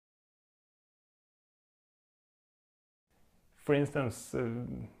For instance,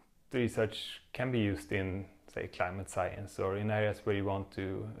 the research can be used in, say, climate science, or in areas where you want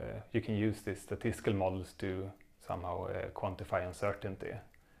to, you can use these statistical models to somehow quantify uncertainty.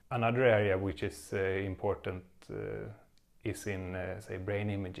 Another area which is important is in, say, brain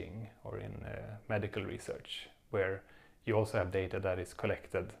imaging or in medical research, where you also have data that is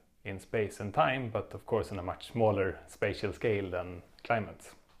collected in space and time, but of course on a much smaller spatial scale than climate.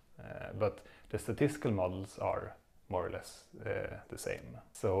 But the statistical models are more or less the same.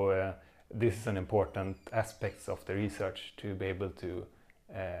 So this is an important aspect of the research, to be able to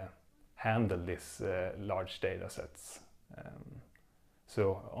handle these large data sets.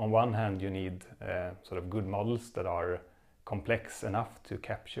 So on one hand you need sort of good models that are complex enough to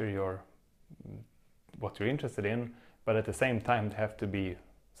capture what you're interested in, but at the same time they have to be,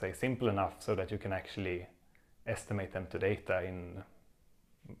 say, simple enough so that you can actually estimate them to data in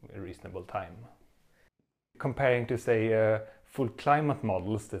a reasonable time. Comparing to, say, full climate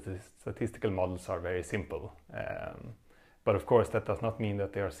models, the statistical models are very simple. But of course that does not mean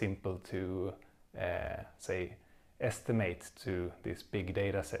that they are simple to, say, estimate to these big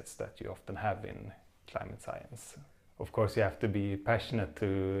data sets that you often have in climate science. Of course you have to be passionate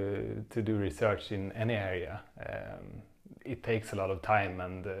to do research in any area. It takes a lot of time,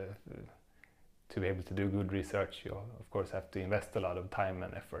 and to be able to do good research you of course have to invest a lot of time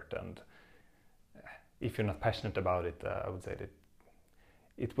and effort, and if you're not passionate about it, I would say that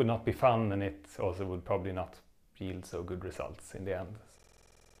it would not be fun, and it also would probably not yield so good results in the end.